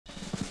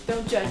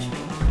Don't judge me.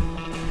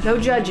 No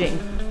judging.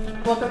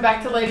 Welcome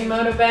back to Lady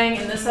Moto Bang.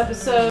 In this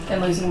episode,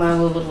 and losing my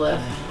little lip.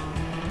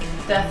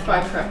 Death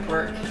by prep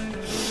work.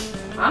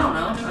 I don't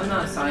know. I'm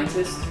not a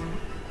scientist.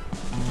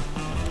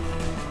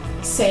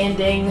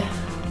 Sanding.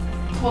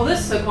 Well,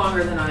 this took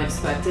longer than I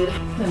expected.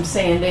 I'm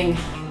sanding.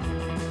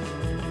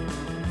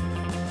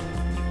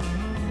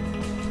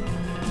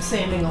 I'm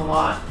sanding a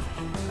lot.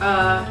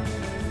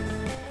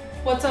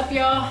 What's up,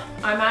 y'all?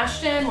 I'm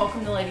Ashton.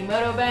 Welcome to Lady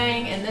Moto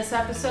Bang. In this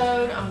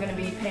episode, I'm going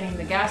to be painting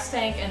the gas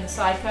tank and the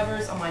side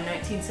covers on my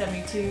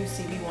 1972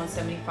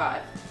 CB175.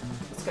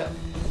 Let's go.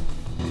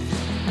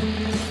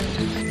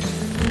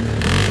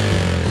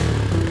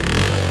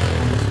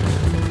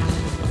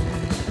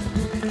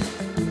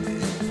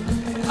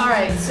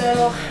 Alright,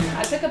 so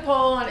I took a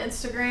poll on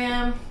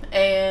Instagram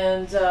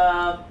and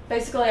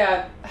basically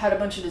I had a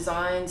bunch of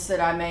designs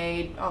that I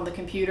made on the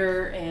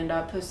computer and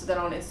I posted that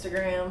on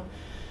Instagram.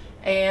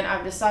 And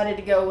I've decided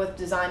to go with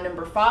design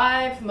number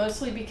 5,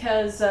 mostly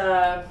because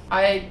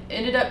I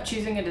ended up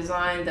choosing a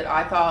design that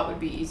I thought would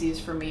be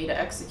easiest for me to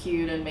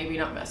execute and maybe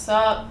not mess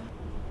up.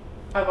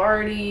 I've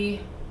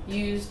already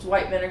used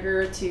white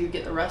vinegar to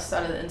get the rust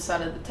out of the inside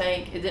of the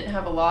tank. It didn't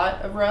have a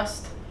lot of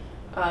rust,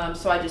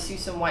 so I just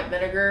used some white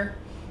vinegar.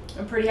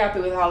 I'm pretty happy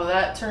with how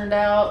that turned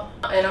out.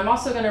 And I'm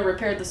also going to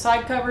repair the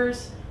side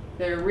covers.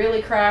 They're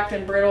really cracked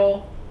and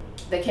brittle.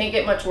 They can't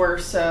get much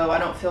worse, so I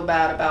don't feel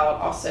bad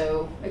about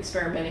also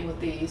experimenting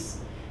with these.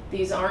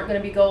 These aren't going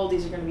to be gold,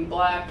 these are going to be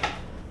black.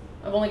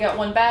 I've only got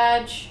one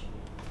badge,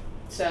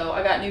 so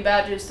I got new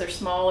badges. They're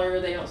smaller,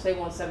 they don't say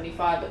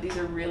 175, but these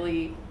are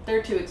really,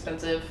 they're too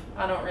expensive.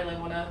 I don't really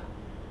want to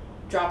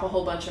drop a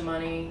whole bunch of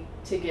money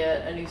to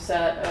get a new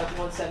set of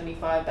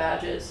 175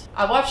 badges.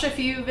 I watched a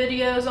few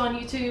videos on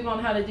YouTube on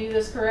how to do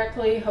this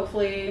correctly.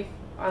 Hopefully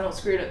I don't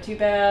screw it up too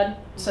bad.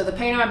 So the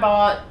paint I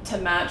bought to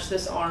match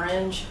this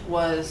orange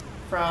was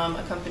from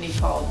a company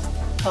called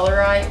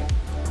Colorite,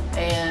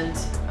 and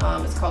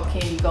it's called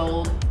Candy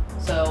Gold.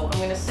 So I'm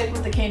gonna stick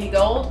with the Candy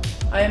Gold.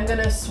 I am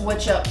gonna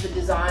switch up the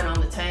design on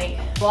the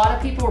tank. A lot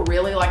of people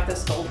really like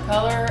this gold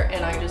color,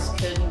 and I just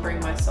couldn't bring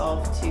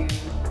myself to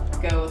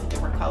go with a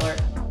different color.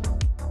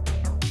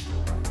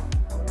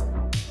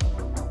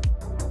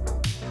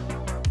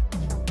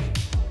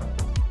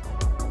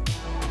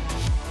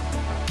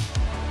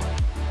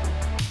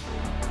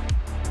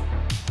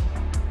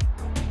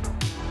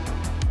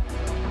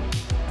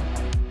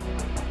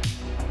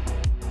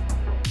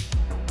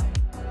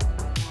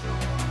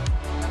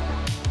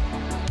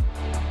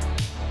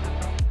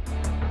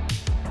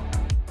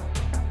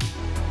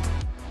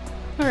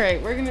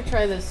 Alright, we're gonna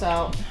try this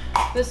out.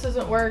 If this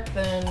doesn't work,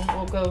 then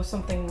we'll go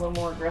something a little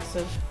more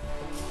aggressive.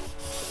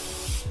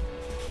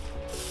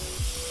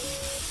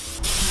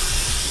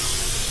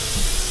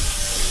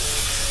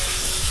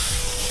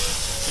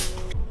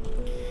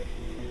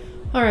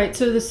 Alright,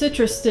 so the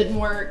citrus didn't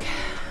work.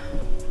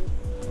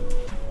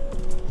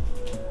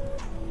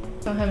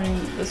 Don't have any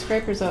of the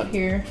scrapers out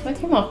here. That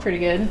came off pretty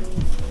good.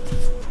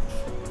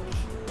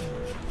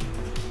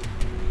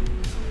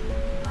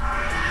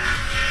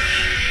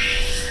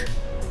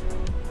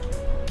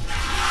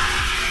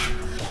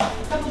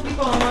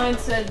 Online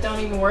said don't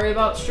even worry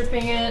about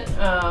stripping it,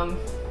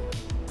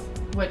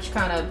 which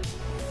kind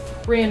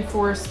of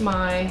reinforced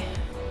my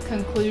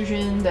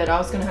conclusion that I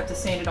was gonna have to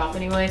sand it off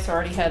anyway. So I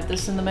already had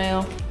this in the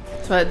mail.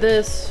 So I had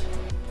this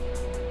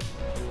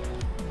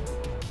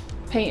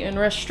paint and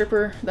rust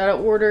stripper that I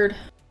ordered.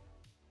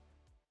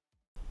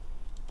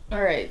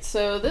 Alright,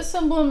 so this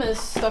emblem is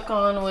stuck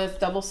on with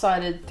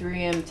double-sided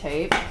 3M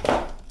tape.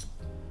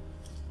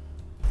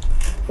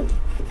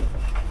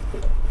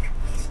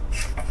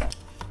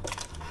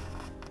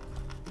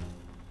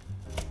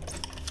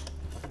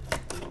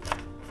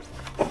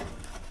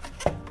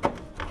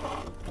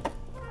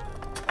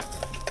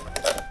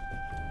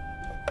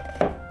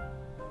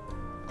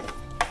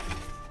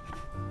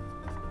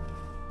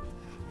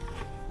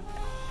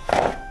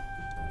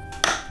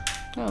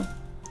 Oh,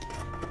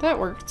 that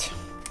worked.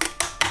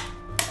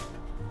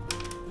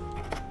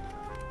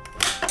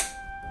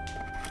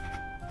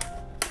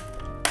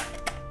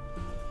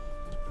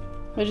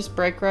 They just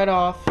break right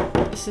off.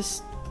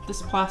 This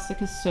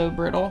plastic is so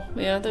brittle.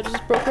 Yeah, they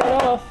just broke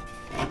right off.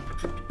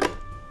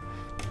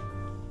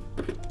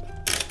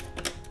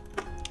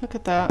 Look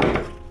at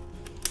that.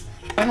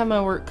 I have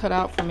my work cut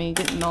out for me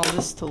getting all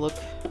this to look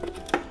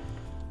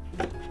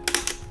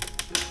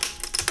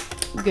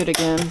good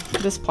again.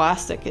 This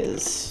plastic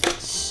is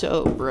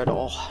so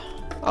brittle.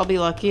 I'll be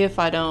lucky if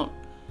I don't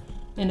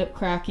end up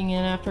cracking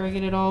it after I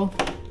get it all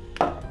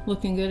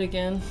looking good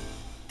again.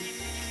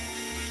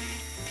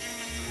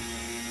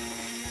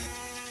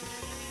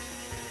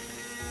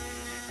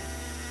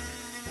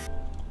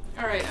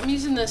 Alright, I'm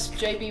using this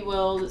JB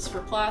Weld. It's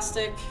for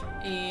plastic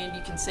and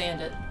you can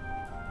sand it.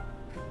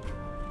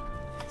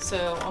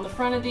 So on the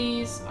front of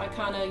these, I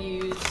kind of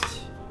used,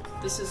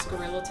 this is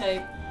Gorilla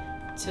Tape,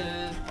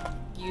 to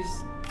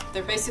use,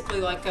 they're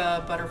basically like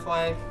a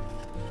butterfly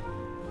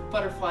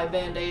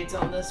band-aids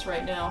on this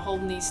right now,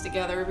 holding these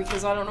together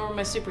because I don't know where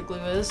my super glue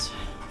is.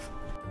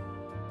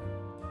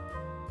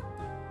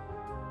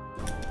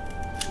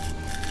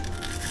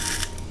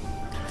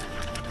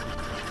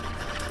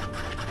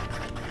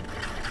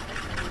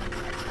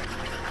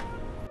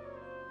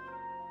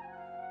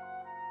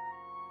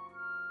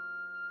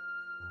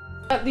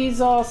 Got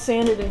these all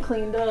sanded and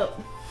cleaned up.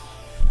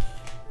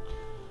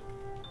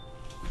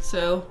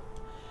 So,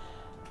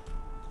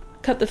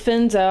 cut the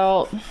fins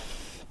out.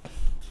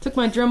 Took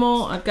my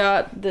Dremel. I've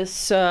got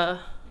this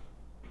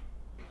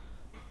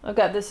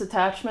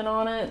attachment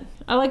on it.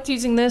 I liked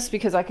using this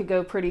because I could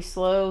go pretty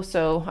slow,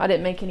 so I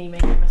didn't make any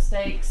major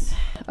mistakes.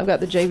 I've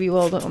got the JB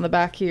weld on the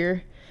back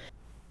here.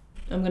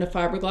 I'm gonna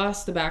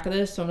fiberglass the back of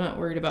this, so I'm not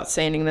worried about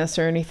sanding this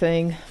or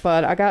anything.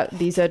 But I got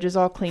these edges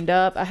all cleaned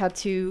up. I had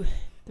to,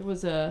 there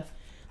was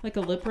like a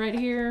lip right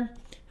here.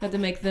 Had to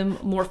make them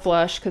more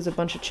flush because a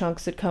bunch of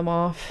chunks had come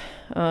off.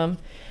 So I'm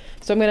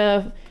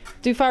gonna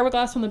do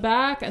fiberglass on the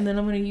back, and then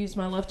I'm gonna use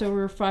my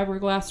leftover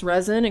fiberglass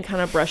resin and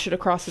kind of brush it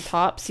across the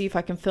top, see if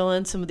I can fill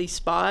in some of these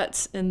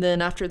spots. And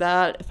then after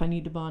that, if I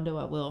need to Bondo,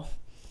 I will.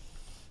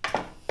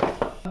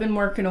 I've been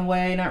working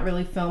away, not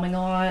really filming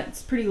a lot.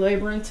 It's pretty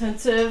labor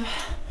intensive.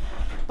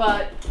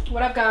 But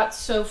what I've got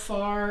so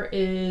far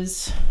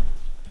is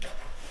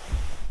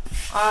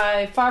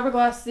I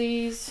fiberglassed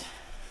these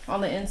on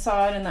the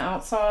inside and the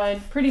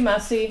outside. Pretty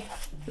messy.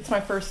 It's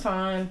my first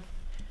time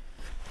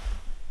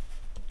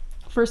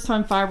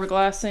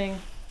fiberglassing.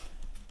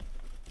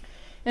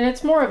 And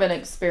it's more of an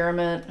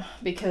experiment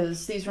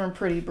because these are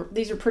pretty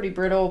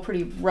brittle,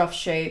 pretty rough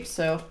shape.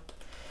 So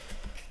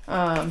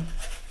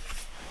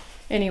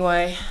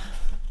anyway,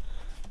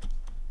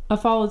 I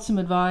followed some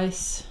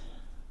advice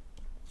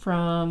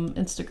from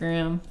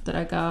Instagram that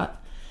I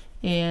got,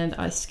 and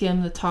I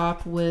skimmed the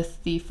top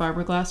with the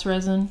fiberglass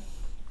resin,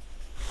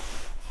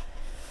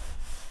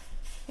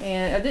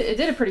 and it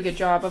did a pretty good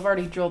job. I've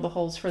already drilled the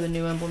holes for the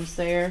new emblems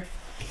there,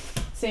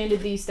 sanded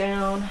these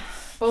down.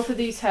 Both of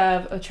these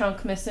have a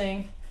chunk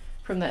missing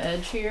from the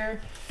edge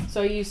here,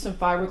 so I used some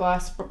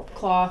fiberglass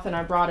cloth and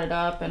I brought it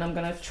up, and I'm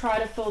gonna try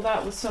to fill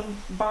that with some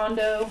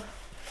Bondo.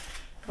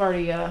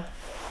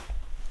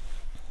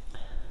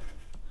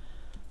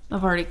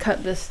 I've already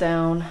cut this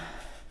down,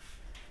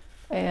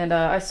 and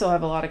I still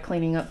have a lot of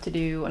cleaning up to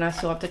do, and I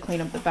still have to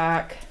clean up the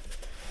back.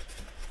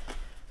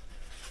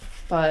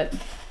 But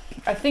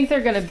I think they're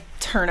gonna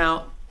turn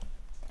out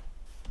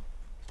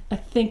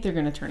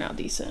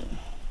decent.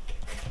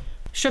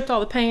 Stripped all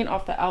the paint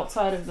off the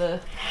outside of the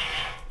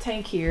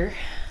tank here,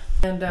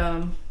 and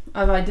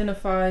I've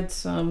identified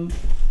a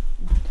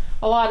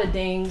lot of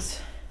dings.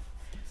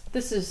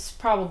 This is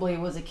probably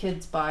was a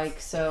kid's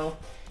bike, so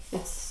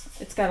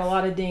it's got a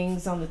lot of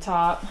dings on the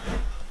top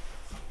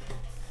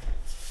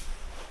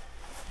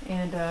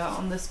and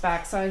on this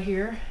back side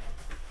here.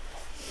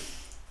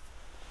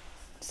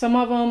 Some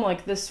of them,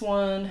 like this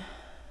one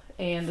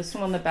and this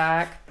one on the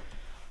back,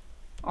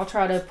 I'll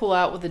try to pull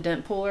out with a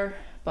dent puller,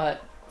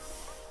 but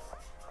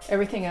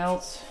everything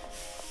else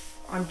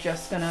I'm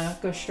just gonna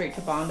go straight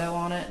to Bondo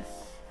on it.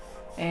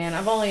 And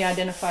I've only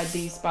identified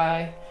these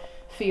by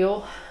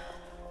feel.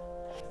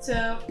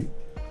 So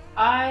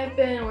I've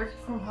been working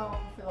from home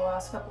for the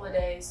last couple of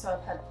days, so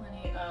I've had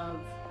plenty of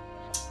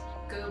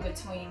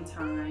go-between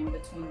time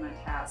between my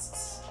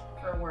tasks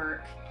for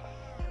work,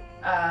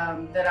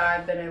 that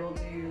I've been able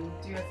to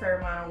do a fair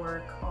amount of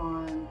work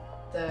on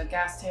the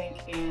gas tank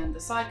and the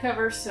side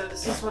covers. So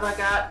this is what I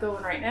got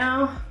going right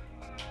now.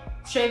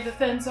 Shaved the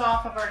fins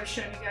off. I've already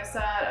shown you guys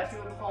that. I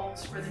drilled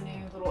holes for the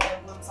new little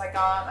emblems I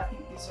got. I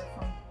think these are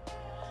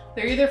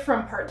they're either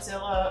from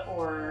Partzilla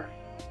or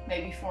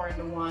maybe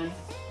 4-into-1.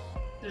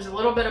 There's a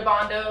little bit of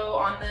Bondo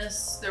on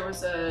this. There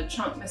was a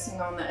chunk missing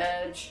on the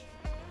edge.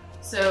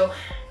 So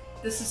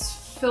this is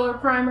filler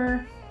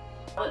primer.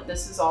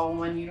 This is all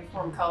one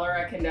uniform color.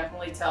 I can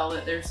definitely tell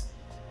that there's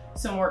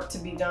some work to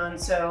be done.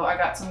 So I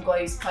got some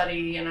glaze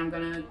putty, and I'm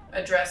gonna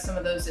address some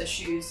of those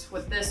issues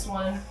with this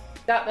one.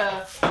 Got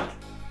the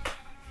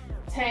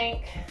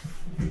tank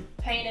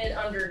painted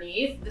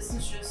underneath. This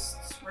is just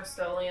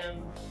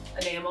Rust-Oleum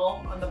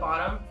enamel on the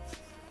bottom.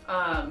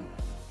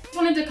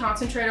 Wanted to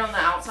concentrate on the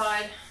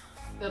outside,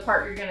 the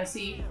part you're gonna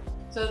see.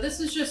 So this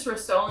is just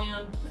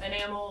Rust-Oleum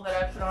enamel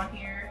that I put on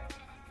here.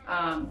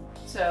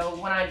 So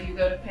when I do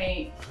go to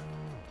paint,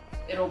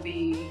 it'll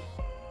be,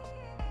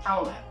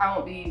 I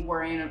won't be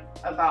worrying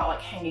about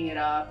like hanging it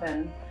up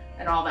and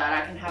all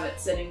that. I can have it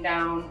sitting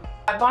down.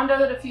 I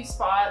Bondoed a few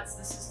spots.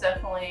 This is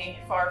definitely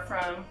far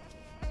from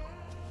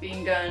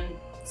being done,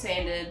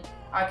 sanded.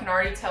 I can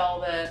already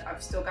tell that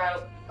I've still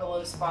got a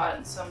low spot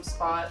in some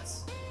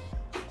spots.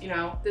 You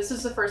know, this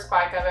is the first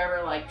bike I've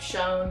ever like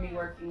shown me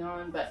working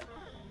on, but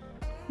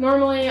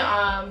normally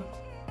I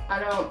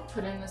don't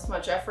put in this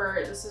much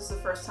effort. This is the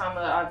first time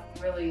that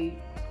I've really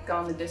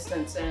gone the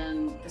distance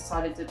and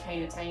decided to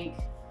paint a tank.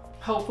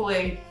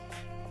 Hopefully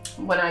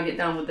when I get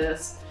done with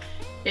this,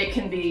 it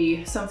can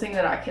be something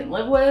that I can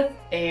live with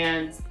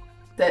and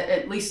that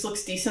at least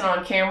looks decent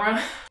on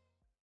camera.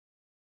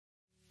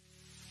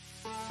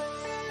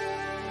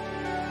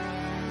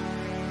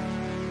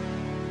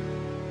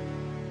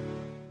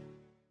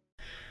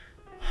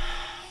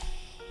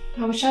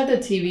 I wish I had the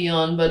TV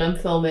on, but I'm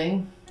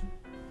filming.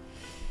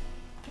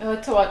 I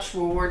like to watch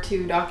World War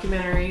II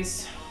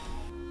documentaries.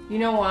 You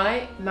know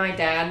why? My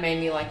dad made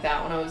me like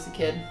that when I was a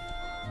kid.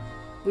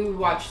 We would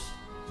watch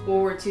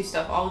World War II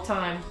stuff all the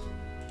time.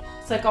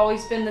 It's like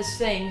always been this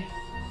thing.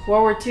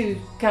 World War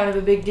II, kind of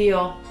a big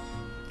deal.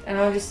 And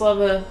I just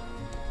love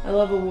I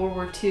love a World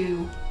War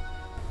II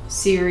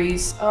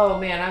series. Oh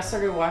man, I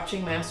started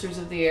watching Masters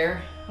of the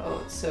Air.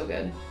 Oh, it's so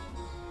good.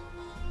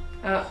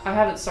 I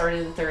haven't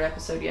started the 3rd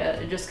episode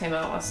yet. It just came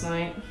out last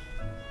night.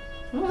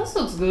 Oh, this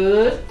looks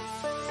good.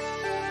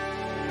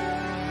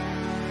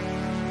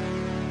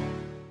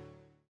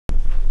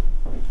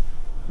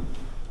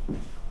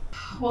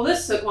 Well,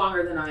 this took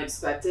longer than I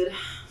expected.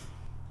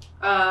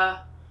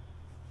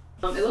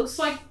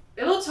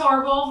 It looks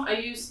horrible. I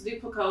used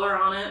Duplicolor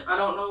on it. I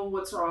don't know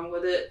what's wrong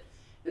with it.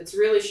 It's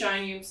really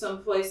shiny in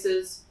some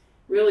places,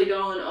 really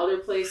dull in other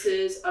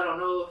places. I don't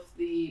know if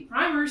the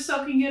primer's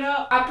sucking it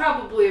up. I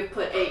probably have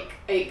put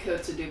eight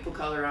coats of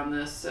Duplicolor on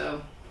this,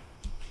 so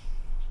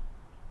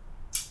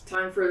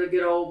time for the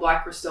good old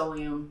black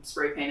Rust-Oleum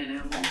spray paint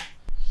enamel.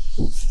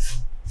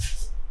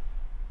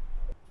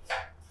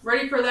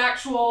 Ready for the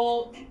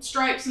actual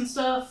stripes and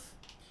stuff.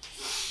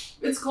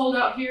 It's cold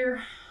out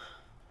here.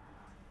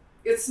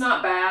 It's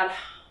not bad,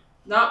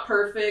 not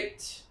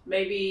perfect.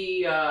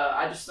 Maybe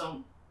I just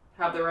don't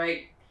have the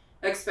right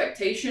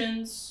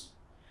expectations.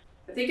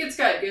 I think it's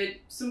got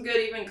some good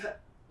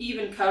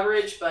even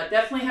coverage, but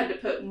definitely had to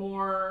put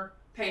more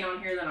paint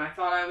on here than I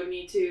thought I would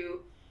need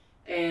to.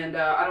 And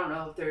I don't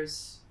know if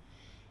there's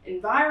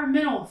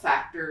environmental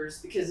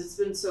factors because it's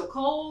been so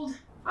cold.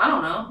 I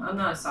don't know. I'm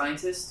not a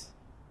scientist.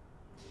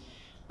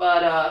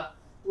 But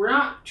we're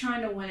not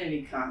trying to win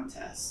any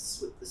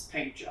contests with this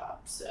paint job,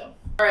 so.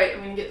 All right,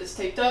 I'm gonna get this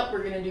taped up.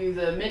 We're gonna do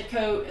the mid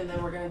coat and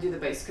then we're gonna do the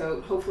base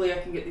coat. Hopefully I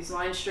can get these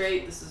lines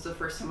straight. This is the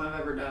first time I've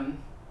ever done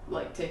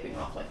like taping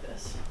off like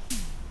this.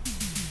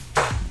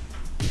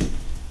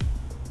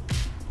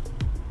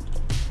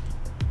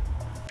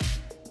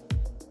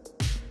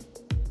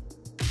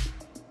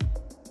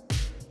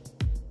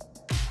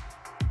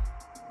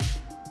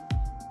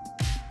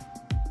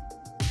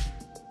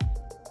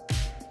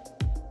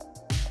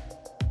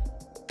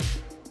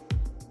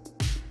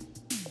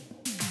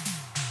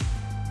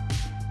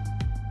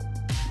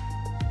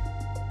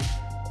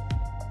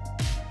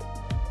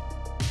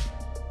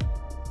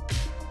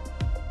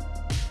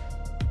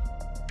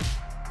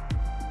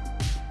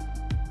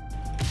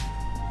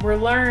 We're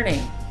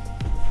learning.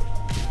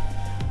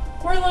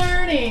 We're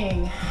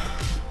learning.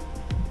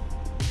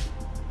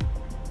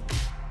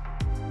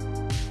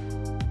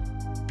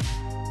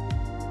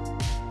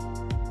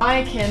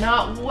 I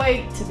cannot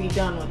wait to be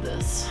done with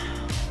this.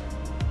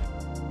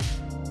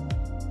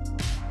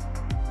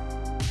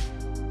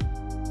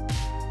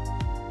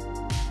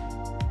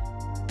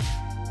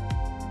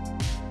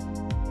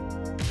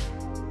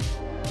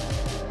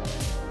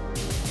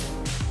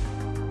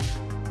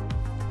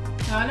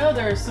 Now, I know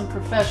there are some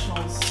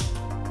professionals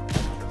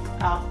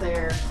out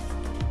there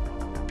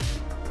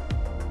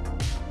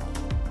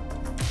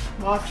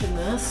watching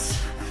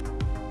this.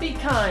 Be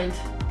kind.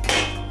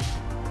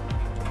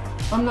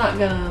 I'm not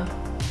gonna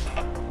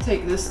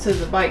take this to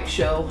the bike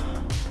show.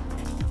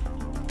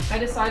 I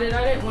decided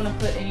I didn't want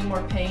to put any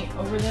more paint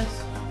over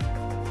this,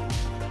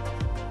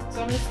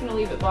 so I'm just gonna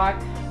leave it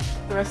black.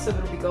 The rest of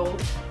it will be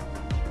gold.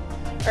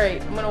 All right,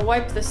 I'm gonna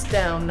wipe this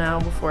down now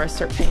before I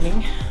start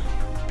painting.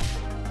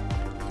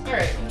 All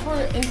right,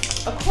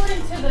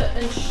 according to the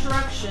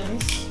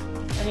instructions,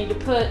 I need to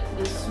put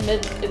this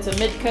it's a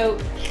mid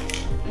coat.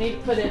 I need to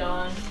put it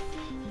on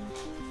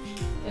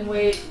and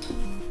wait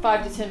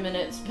 5 to 10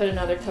 minutes, put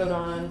another coat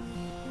on.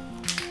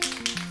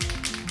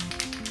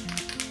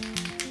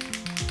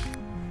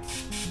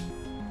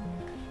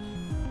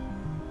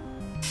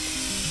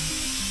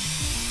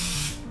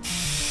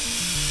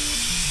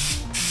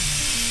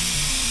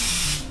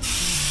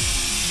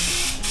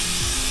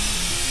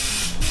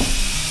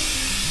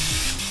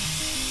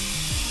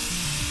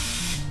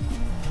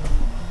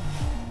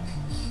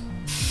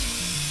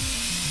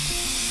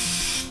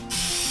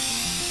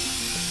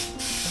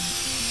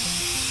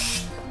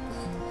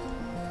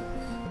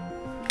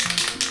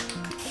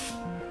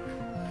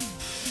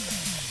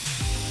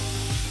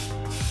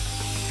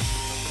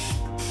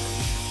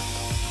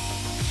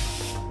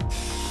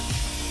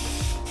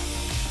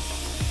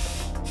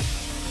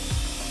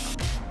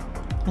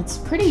 It's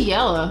pretty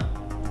yellow.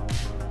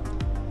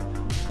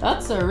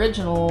 That's the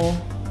original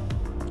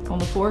on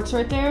the forks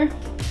right there.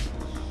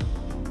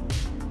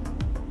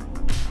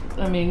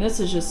 I mean, this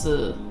is just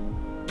the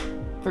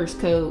first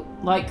coat,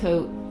 light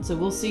coat, so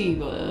we'll see,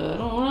 but I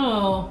don't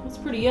know. It's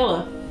pretty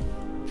yellow.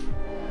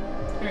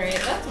 All right,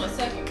 that's my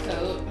second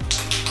coat.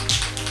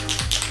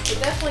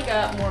 It definitely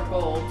got more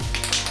gold,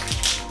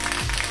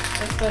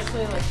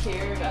 especially like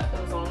here, got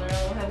those on there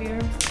a little heavier.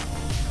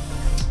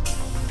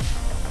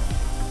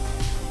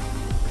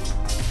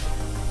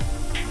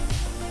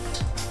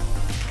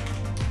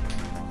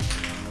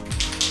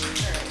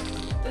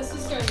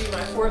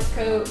 My fourth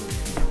coat.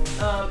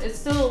 It's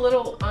still a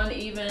little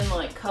uneven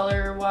like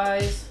color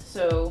wise,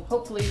 so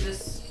hopefully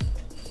this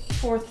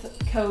fourth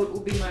coat will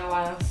be my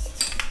last.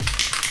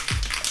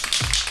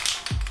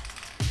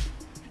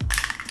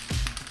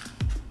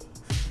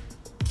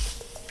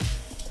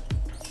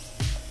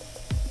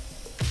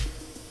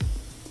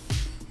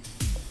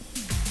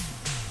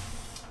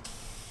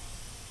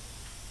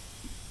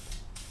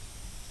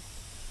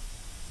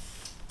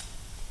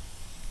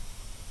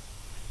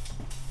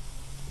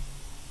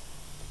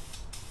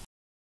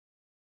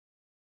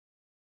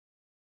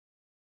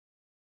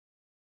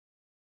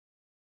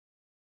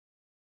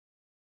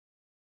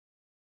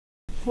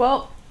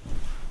 Well,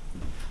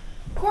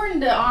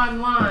 according to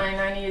online,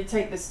 I need to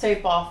take this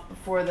tape off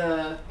before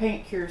the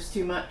paint cures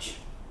too much.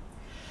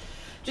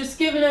 Just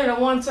giving it a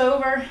once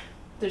over.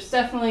 There's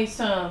definitely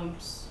some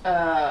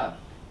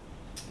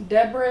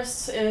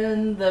debris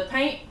in the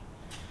paint,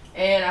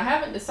 and I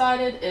haven't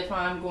decided if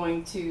I'm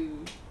going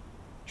to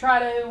try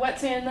to wet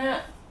sand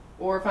that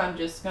or if I'm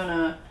just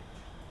gonna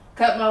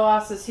cut my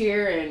losses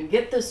here and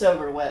get this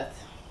over with.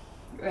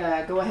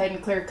 Go ahead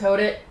and clear coat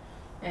it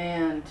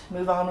and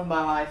move on with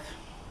my life.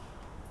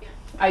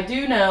 I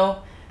do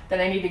know that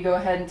I need to go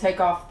ahead and take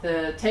off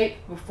the tape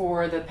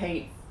before the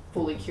paint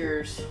fully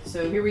cures.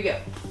 So here we go.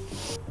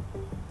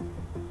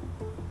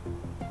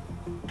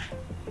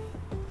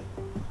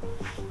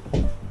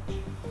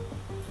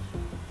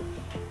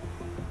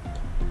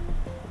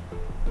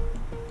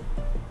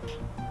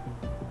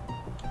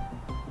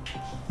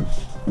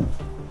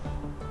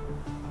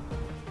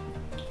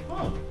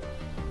 Oh,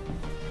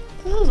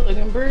 this is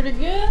looking pretty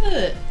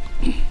good.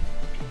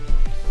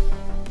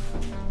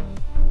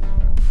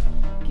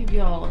 Give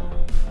y'all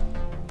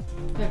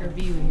a better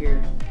view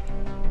here.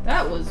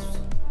 That was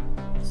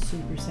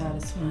super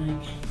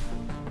satisfying.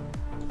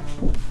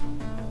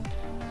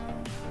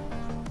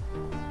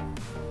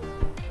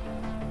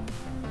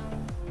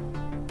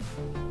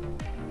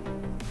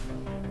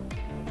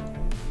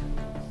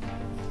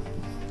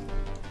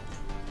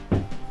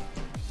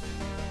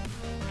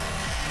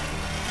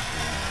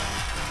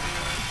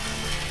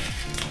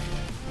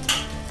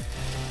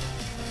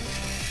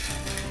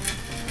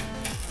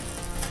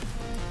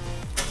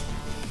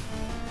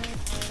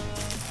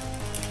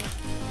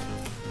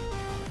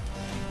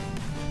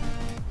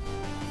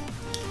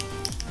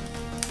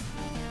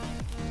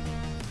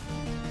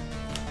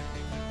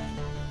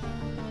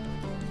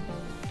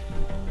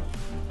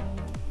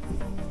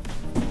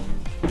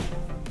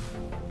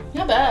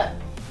 Not bad.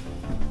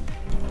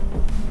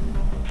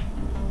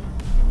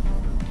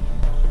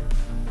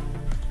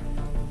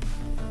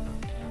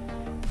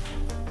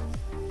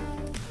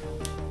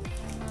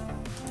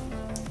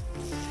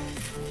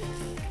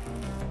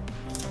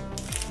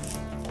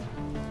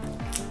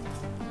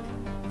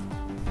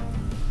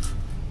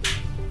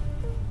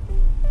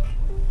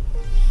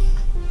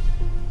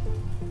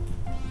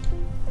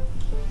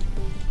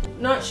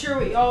 Not sure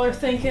what y'all are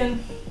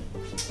thinking,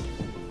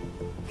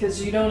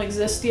 because you don't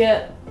exist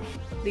yet.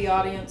 The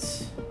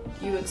audience,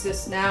 you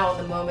exist now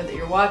in the moment that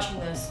you're watching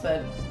this,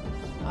 but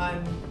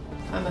I'm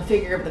a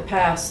figure of the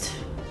past.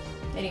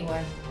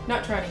 Anyway,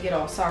 not trying to get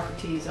all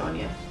Socrates on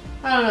you.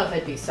 I don't know if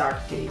it'd be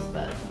Socrates,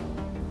 but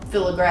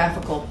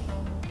philosophical.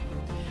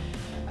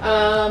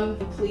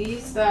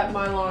 Pleased that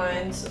my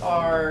lines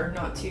are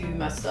not too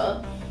messed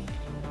up.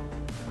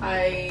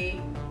 I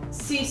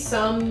see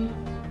some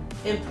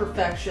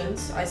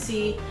imperfections. I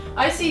see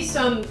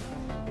some,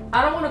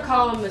 I don't want to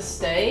call them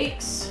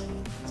mistakes.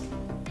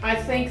 I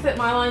think that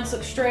my lines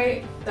look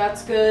straight.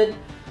 That's good.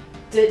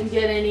 Didn't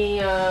get any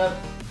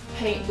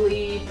paint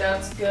bleed.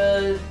 That's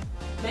good.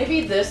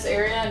 Maybe this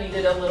area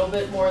needed a little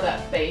bit more of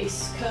that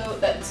base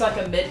coat. That's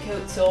like a mid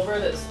coat silver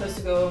that's supposed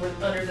to go over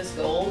under this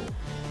gold.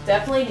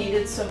 Definitely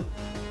needed some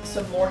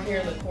more here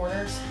in the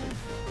corners.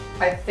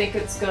 I think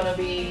it's gonna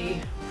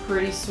be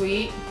pretty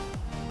sweet.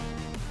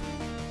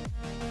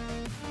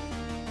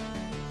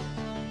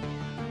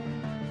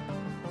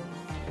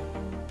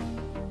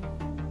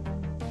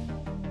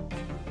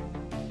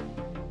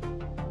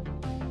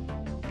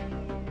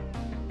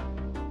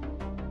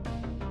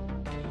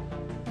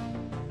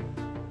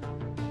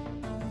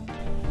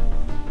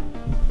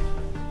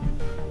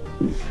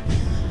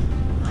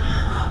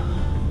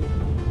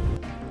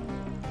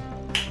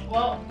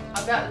 Well,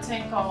 I've got the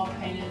tank all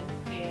painted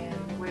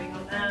and waiting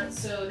on that.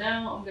 So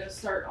now I'm going to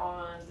start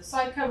on the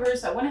side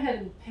covers. I went ahead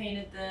and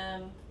painted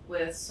them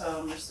with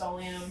some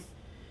Rust-Oleum.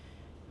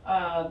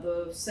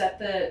 The set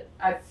that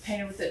I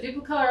painted with the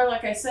Duplicolor,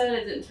 like I said,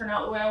 it didn't turn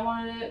out the way I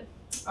wanted it.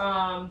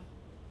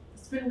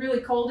 It's been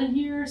really cold in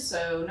here,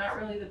 so not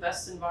really the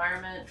best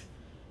environment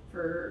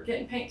for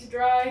getting paint to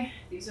dry.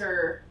 These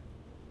are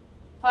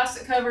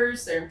plastic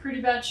covers. They're in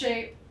pretty bad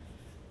shape.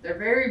 They're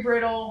very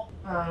brittle.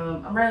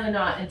 I'm really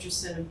not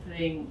interested in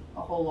putting a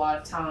whole lot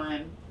of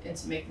time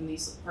into making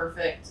these look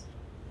perfect.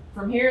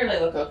 From here, they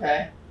look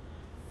okay.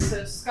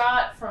 So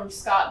Scott from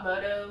Scott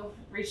Moto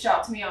reached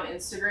out to me on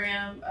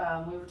Instagram.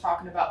 We were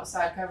talking about the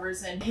side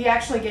covers, and he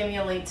actually gave me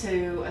a link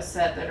to a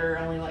set that are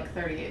only like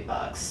 38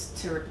 bucks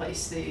to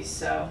replace these.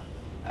 So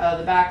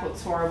the back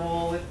looks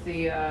horrible with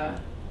the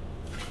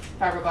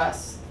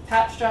fiberglass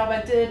patch job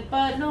I did,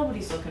 but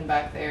nobody's looking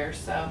back there.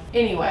 So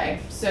anyway,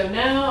 so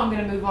now I'm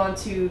gonna move on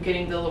to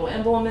getting the little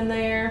emblem in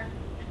there.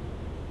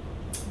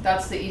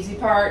 That's the easy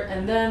part,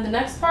 and then the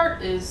next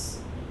part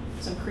is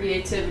some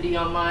creativity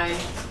on mine.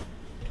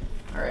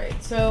 All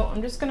right, so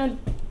I'm just gonna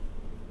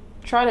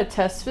try to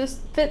test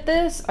fit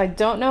this. I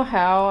don't know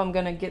how I'm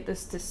gonna get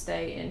this to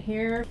stay in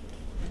here.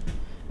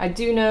 I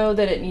do know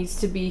that it needs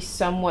to be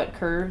somewhat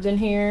curved in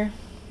here,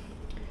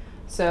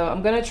 so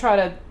I'm gonna try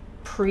to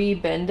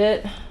pre-bend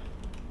it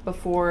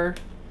before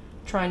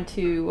trying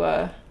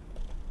to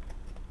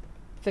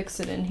fix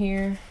it in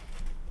here.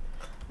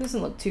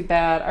 Doesn't look too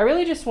bad. I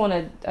really just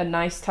want a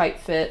nice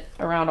tight fit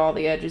around all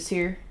the edges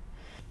here.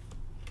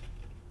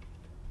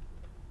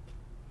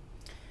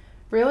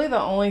 Really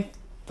the only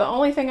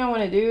thing I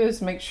want to do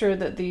is make sure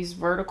that these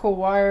vertical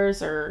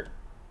wires are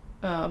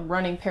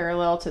running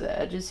parallel to the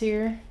edges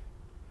here.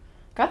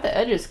 Got the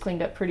edges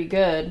cleaned up pretty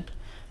good.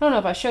 I don't know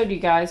if I showed you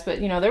guys, but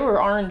you know, there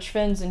were orange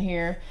fins in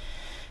here,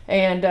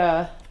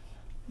 and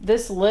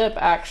this lip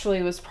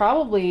actually was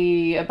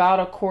probably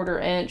about a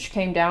 1/4 inch,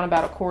 came down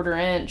about a 1/4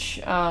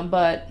 inch,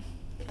 but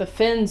the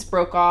fins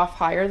broke off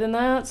higher than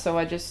that, so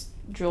I just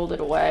drilled it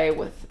away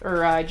with,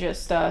 or I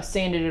just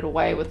sanded it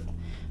away with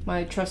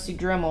my trusty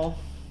Dremel.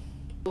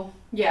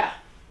 Yeah.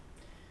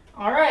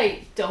 All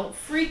right, don't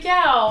freak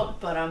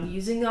out, but I'm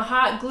using a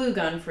hot glue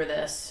gun for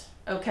this,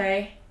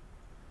 okay?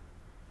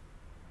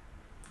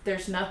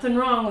 There's nothing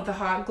wrong with a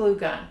hot glue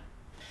gun.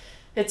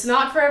 It's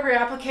not for every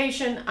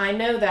application, I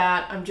know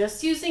that. I'm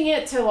just using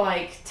it to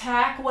like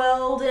tack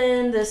weld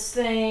in this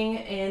thing,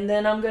 and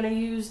then I'm gonna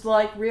use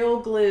like real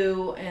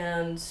glue,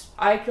 and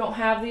I don't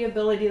have the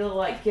ability to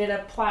like get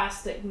a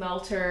plastic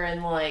melter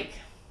and like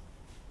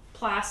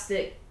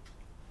plastic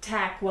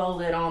tack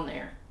weld it on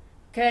there.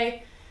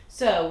 Okay,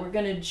 so we're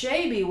gonna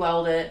JB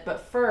weld it, but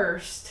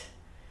first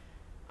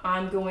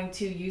I'm going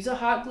to use a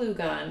hot glue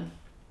gun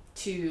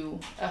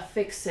to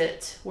affix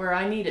it where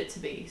I need it to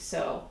be.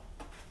 So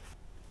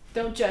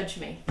don't judge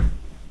me.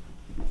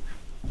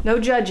 No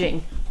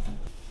judging.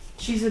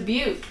 She's a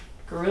beaut.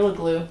 Gorilla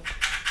Glue.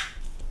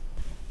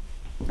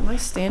 Am I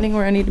standing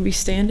where I need to be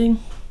standing?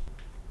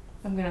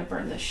 I'm gonna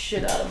burn the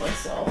shit out of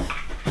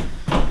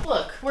myself.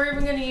 Look, we're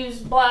even gonna use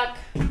black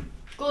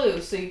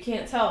glue so you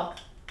can't tell.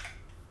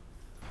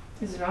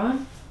 Is it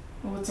on?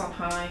 Oh, it's on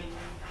high.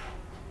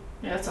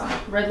 Yeah, it's on.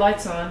 Red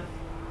light's on.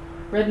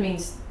 Red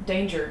means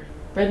danger.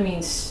 Red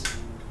means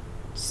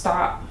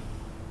stop.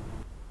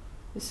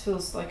 This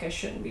feels like I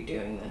shouldn't be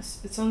doing this.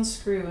 It's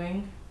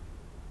unscrewing.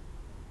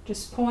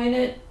 Just point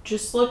it,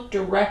 just look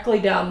directly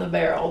down the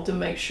barrel to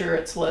make sure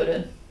it's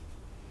loaded.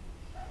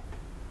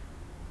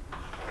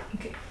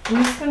 Okay,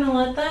 I'm just gonna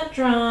let that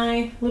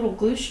dry. Little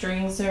glue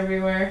strings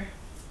everywhere.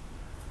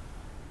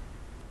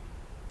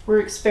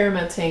 We're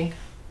experimenting.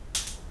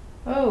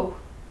 Oh,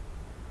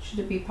 should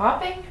it be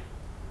popping?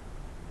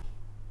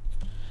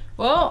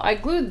 Well, I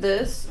glued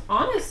this.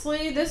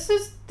 Honestly, this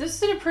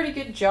did a pretty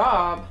good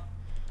job.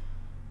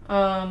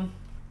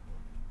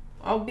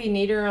 I'll be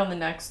neater on the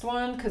next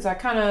one because I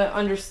kind of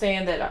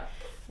understand that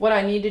what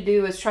I need to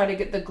do is try to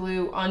get the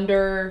glue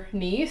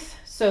underneath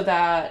so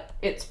that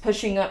it's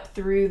pushing up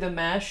through the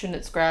mesh and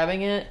it's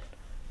grabbing it.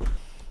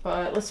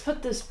 But let's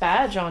put this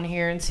badge on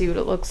here and see what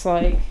it looks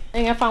like. I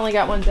think I finally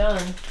got one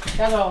done.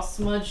 Got it all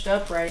smudged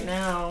up right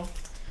now.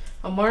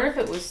 I'm wondering if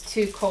it was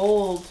too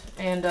cold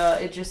and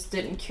it just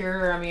didn't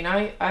cure. I mean,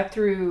 I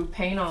threw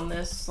paint on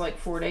this like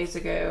 4 days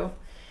ago,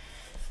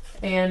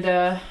 and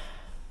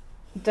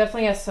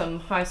definitely has some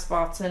high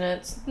spots in it.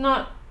 It's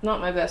not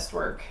my best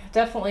work.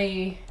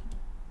 Definitely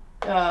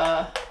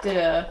I'm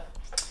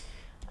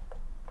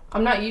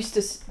not used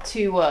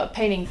to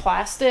painting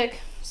plastic,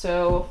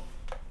 so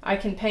I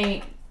can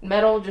paint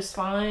metal just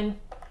fine,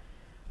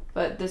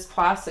 but this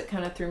plastic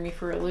kind of threw me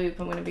for a loop,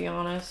 I'm gonna be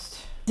honest.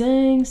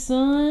 Dang,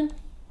 son.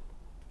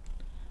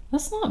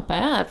 That's not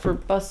bad for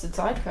busted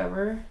side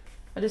cover.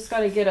 I just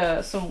gotta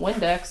get some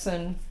Windex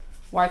and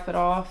wipe it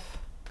off.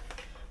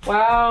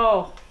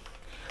 Wow.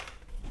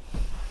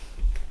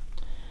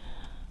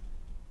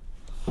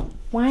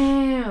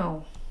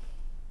 Wow.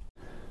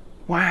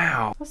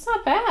 Wow. That's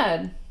not bad.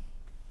 I'm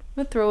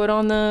gonna throw it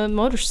on the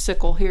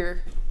motorcycle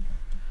here.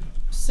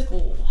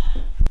 Sickle.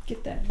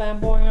 Get that bad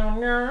boy on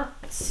there.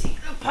 Let's see.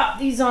 I'll pop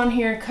these on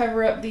here,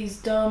 cover up these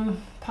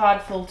dumb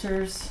pod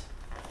filters.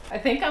 I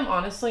think I'm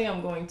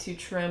going to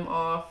trim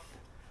off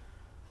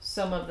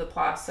some of the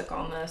plastic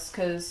on this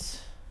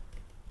because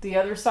the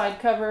other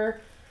side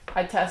cover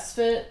I test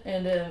fit,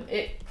 and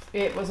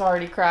it was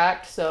already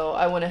cracked, so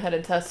I went ahead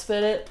and test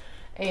fit it,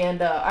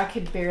 and I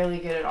could barely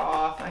get it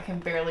off. I can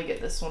barely get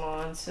this one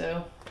on,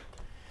 so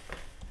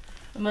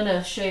I'm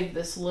gonna shave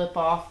this lip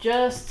off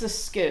just a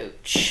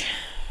scooch.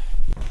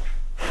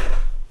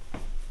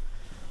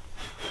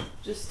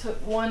 Just took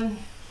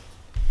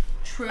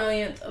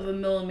 1/1,000,000th of a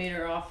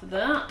millimeter off of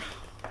that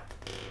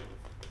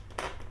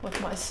with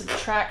my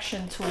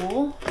subtraction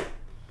tool.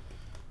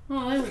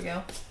 Oh, there we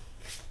go.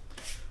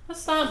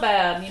 That's not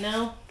bad, you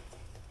know?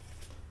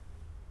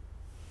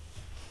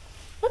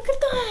 Look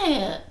at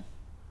that.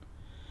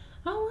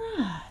 All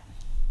right.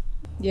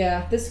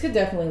 Yeah, this could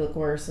definitely look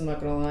worse, I'm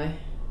not gonna lie.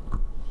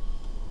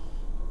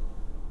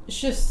 It's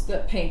just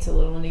that paint's a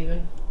little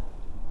uneven.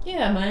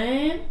 Yeah,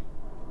 man.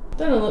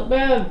 Doesn't look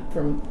bad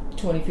from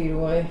 20 feet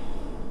away.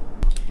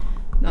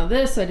 Now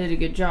this I did a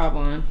good job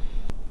on.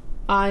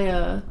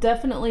 I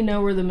definitely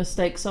know where the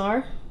mistakes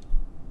are.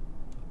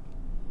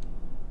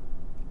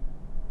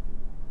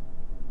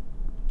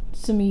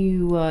 Some of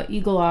you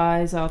eagle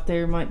eyes out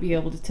there might be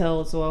able to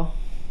tell as well.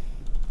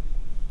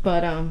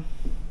 But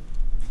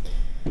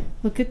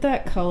look at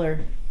that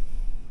color.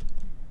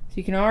 So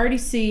you can already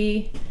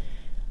see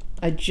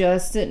I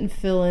just didn't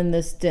fill in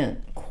this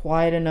dent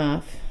quite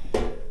enough.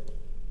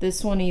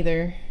 This one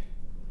either.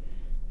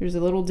 There's a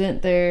little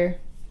dent there,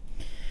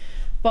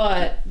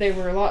 but they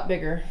were a lot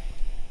bigger.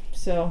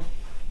 So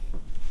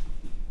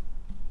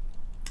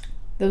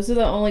those are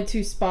the only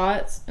two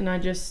spots, and I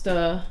just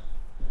I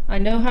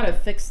know how to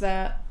fix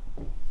that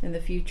in the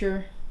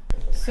future.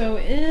 So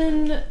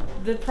in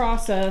the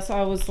process,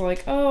 I was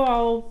like, oh,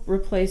 I'll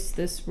replace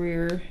this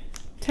rear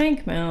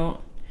tank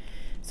mount.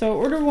 So I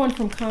ordered one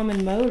from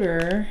Common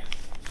Motor,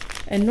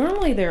 and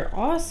normally they're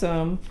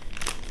awesome,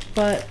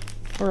 but,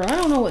 or I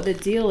don't know what the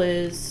deal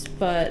is,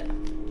 but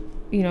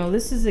you know,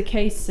 this is a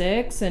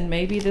K6, and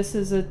maybe this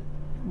is a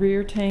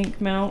rear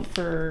tank mount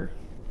for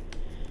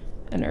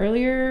an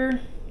earlier,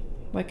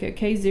 like a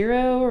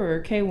K0 or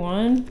a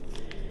K1.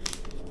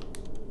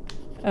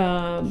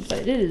 But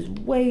it is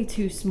way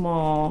too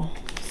small.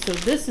 So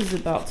this is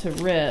about to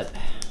rip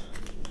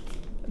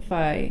if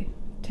I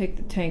take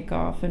the tank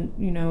off, and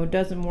you know, a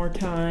dozen more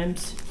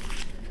times.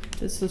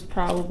 This is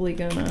probably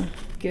gonna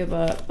give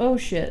up. Oh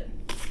shit.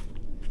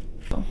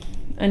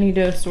 I need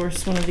to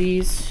source one of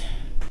these.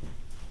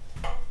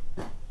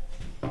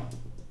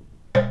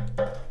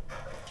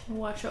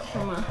 Watch out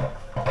for my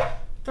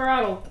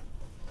throttle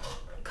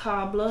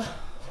cobbler.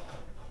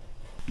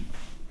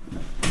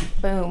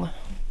 Boom.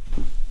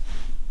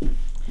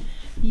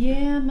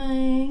 Yeah,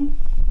 man.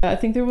 I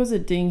think there was a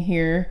ding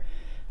here.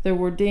 There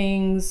were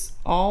dings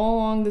all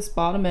along this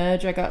bottom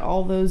edge. I got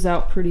all those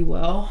out pretty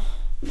well.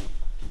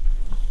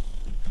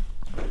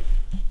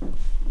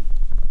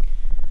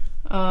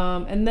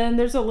 And then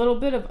there's a little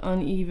bit of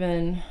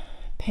uneven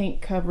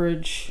paint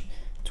coverage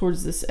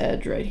towards this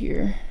edge right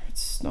here.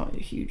 It's not a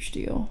huge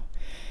deal.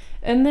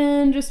 And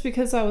then just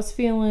because I was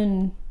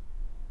feeling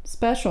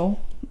special,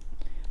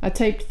 I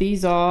taped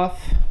these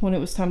off when it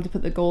was time to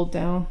put the gold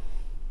down.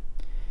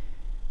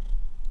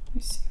 Let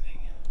me see.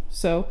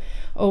 So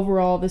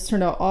overall, this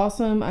turned out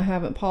awesome. I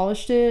haven't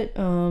polished it.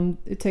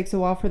 It takes a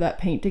while for that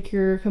paint to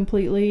cure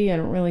completely. I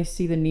don't really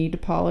see the need to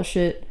polish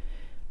it.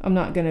 I'm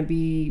not gonna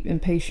be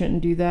impatient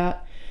and do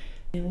that.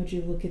 And would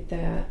you look at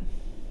that?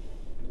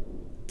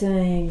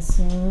 Dang,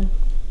 son.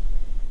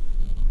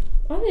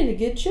 I did a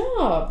good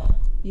job,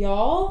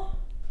 y'all.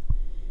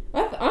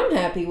 I'm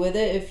happy with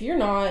it. If you're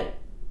not,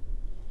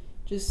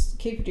 just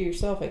keep it to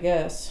yourself, I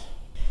guess.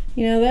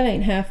 You know, that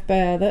ain't half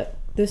bad.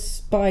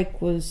 This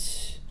bike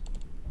was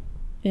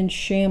in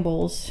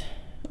shambles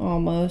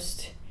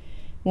almost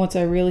once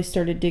I really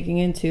started digging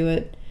into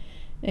it,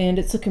 and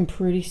it's looking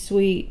pretty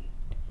sweet.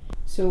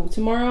 So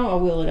tomorrow I'll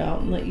wheel it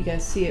out and let you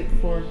guys see it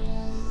before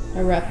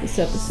I wrap this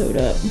episode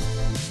up.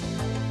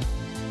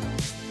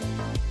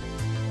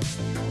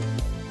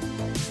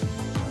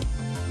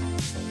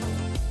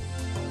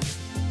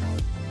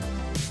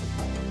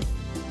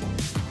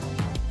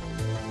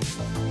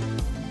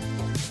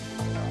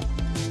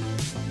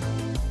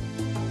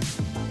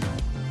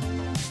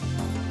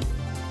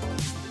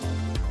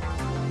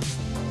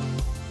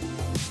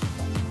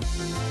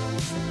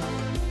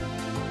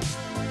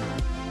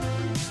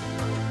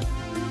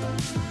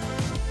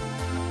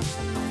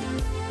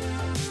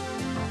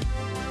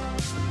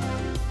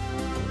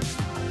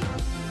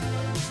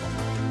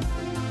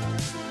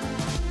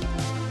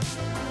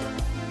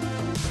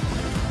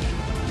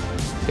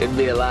 It'd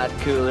be a lot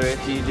cooler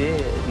if you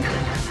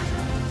did.